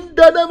 In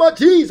the name of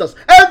Jesus,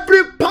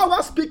 every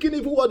power speaking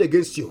evil word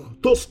against you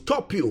to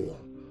stop you,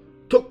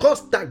 to cause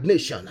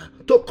stagnation,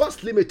 to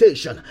cause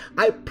limitation,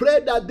 I pray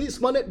that this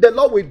morning the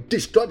Lord will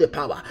destroy the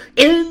power.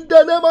 In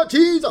the name of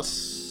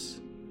Jesus,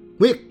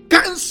 we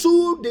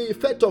cancel the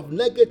effect of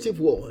negative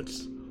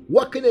words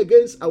working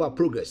against our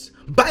progress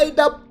by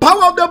the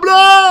power of the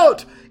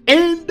blood.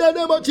 In the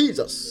name of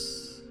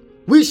Jesus,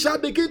 we shall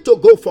begin to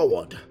go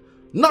forward.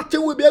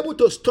 Nothing will be able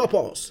to stop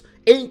us.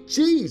 In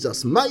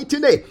Jesus' mighty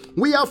name,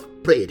 we have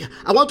prayed.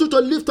 I want you to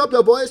lift up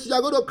your voice. You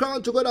are going to cry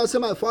to God and say,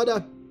 my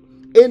Father,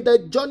 in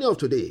the journey of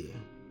today,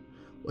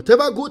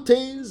 whatever good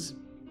things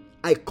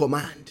I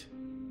command,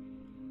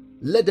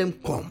 let them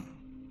come.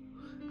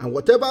 And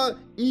whatever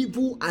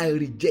evil I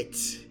reject,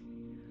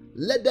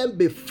 let them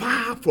be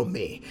far from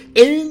me.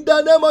 In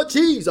the name of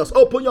Jesus,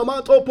 open your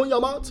mouth, open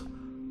your mouth.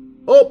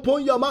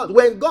 Open your mouth.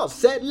 When God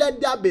said,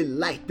 let there be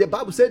light, the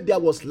Bible said there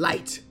was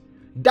light.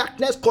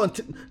 Darkness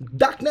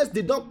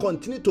did not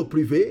continue to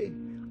prevail.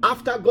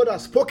 After God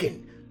has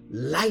spoken,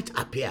 light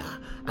appear.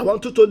 I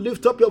want you to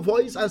lift up your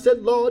voice and say,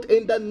 Lord,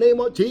 in the name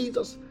of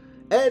Jesus,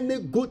 any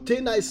good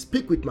thing I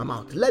speak with my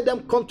mouth, let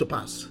them come to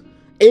pass.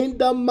 In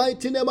the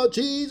mighty name of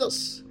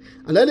Jesus.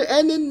 And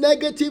any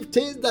negative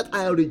things that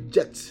I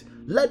reject,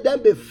 let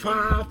them be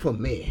far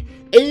from me.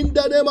 In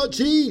the name of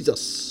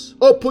Jesus.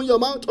 Open your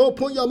mouth,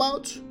 open your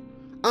mouth.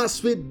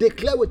 As we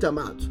declare with our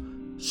mouth,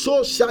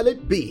 so shall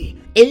it be.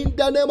 In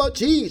the name of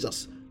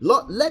Jesus.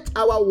 Lord, let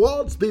our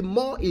words be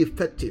more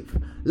effective.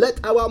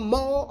 Let our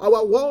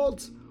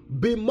words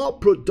be more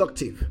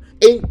productive.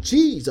 In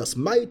Jesus'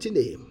 mighty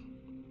name,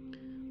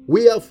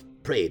 we have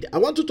prayed. I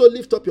want you to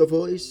lift up your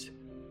voice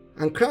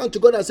and cry unto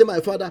God and say, my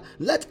Father,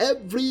 let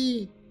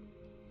every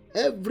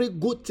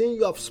good thing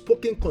you have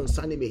spoken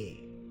concerning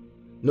me.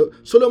 No,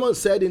 Solomon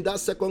said in that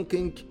Second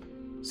King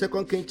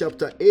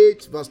chapter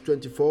 8 verse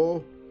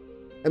 24,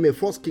 1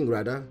 King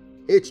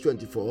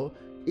 8:24,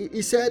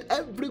 he said,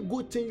 every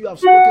good thing you have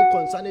spoken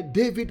concerning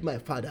David, my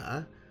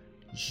father,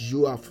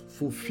 you have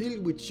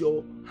fulfilled with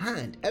your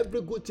hand.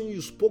 Every good thing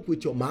you spoke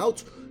with your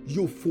mouth,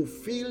 you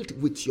fulfilled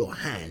with your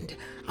hand.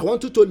 I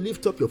want you to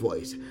lift up your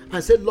voice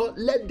and say, Lord,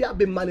 let there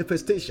be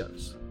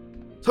manifestations.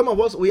 Some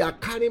of us, we are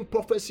carrying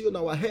prophecy on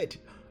our head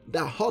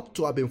that ought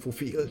to have been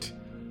fulfilled.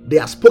 They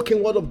are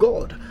spoken word of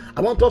God. I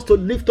want us to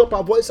lift up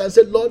our voice and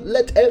say, Lord,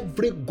 let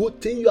every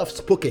good thing you have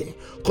spoken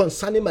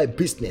concerning my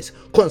business,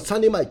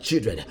 concerning my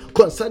children,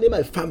 concerning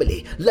my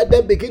family, let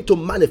them begin to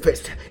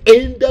manifest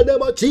in the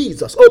name of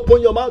Jesus.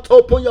 Open your mouth,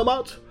 open your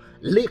mouth.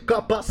 Let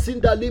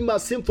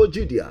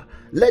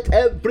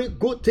every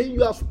good thing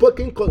you have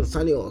spoken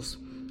concerning us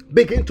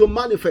begin to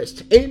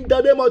manifest in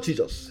the name of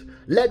Jesus.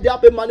 Let there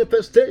be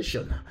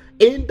manifestation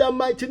in the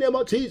mighty name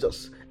of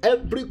Jesus.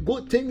 Every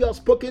good thing you have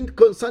spoken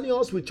concerning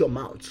us with your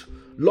mouth,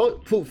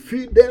 Lord,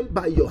 fulfill them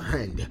by your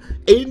hand.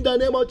 In the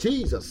name of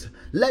Jesus,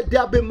 let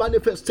there be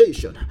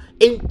manifestation.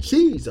 In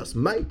Jesus'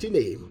 mighty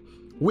name,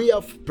 we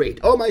have prayed.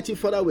 Almighty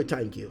Father, we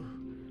thank you.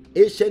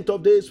 Ancient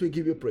of days, we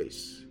give you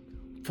praise.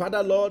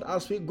 Father, Lord,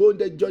 as we go in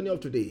the journey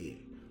of today,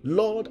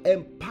 Lord,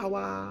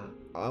 empower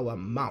our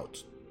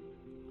mouth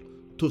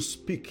to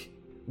speak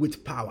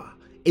with power.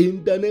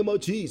 In the name of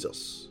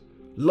Jesus,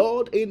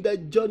 Lord, in the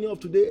journey of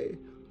today,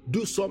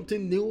 do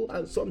something new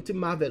and something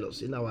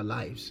marvelous in our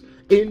lives.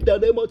 In the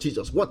name of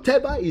Jesus,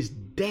 whatever is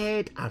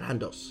dead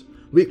around us,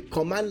 we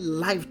command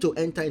life to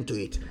enter into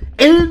it.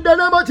 In the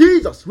name of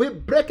Jesus, we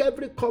break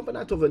every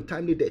covenant of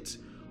untimely death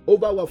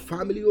over our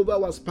family, over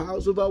our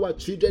spouse, over our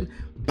children,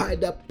 by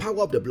the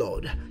power of the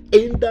blood.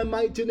 In the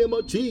mighty name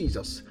of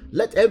Jesus,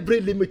 let every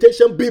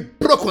limitation be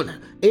broken.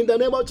 In the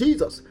name of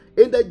Jesus,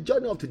 in the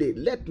journey of today,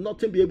 let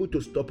nothing be able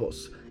to stop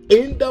us.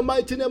 In the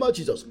mighty name of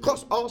Jesus,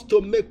 cause us to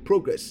make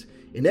progress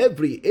in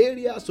every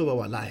areas of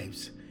our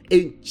lives.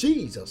 In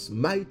Jesus'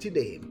 mighty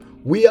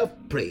name, we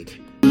have prayed.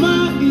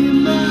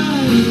 Amen.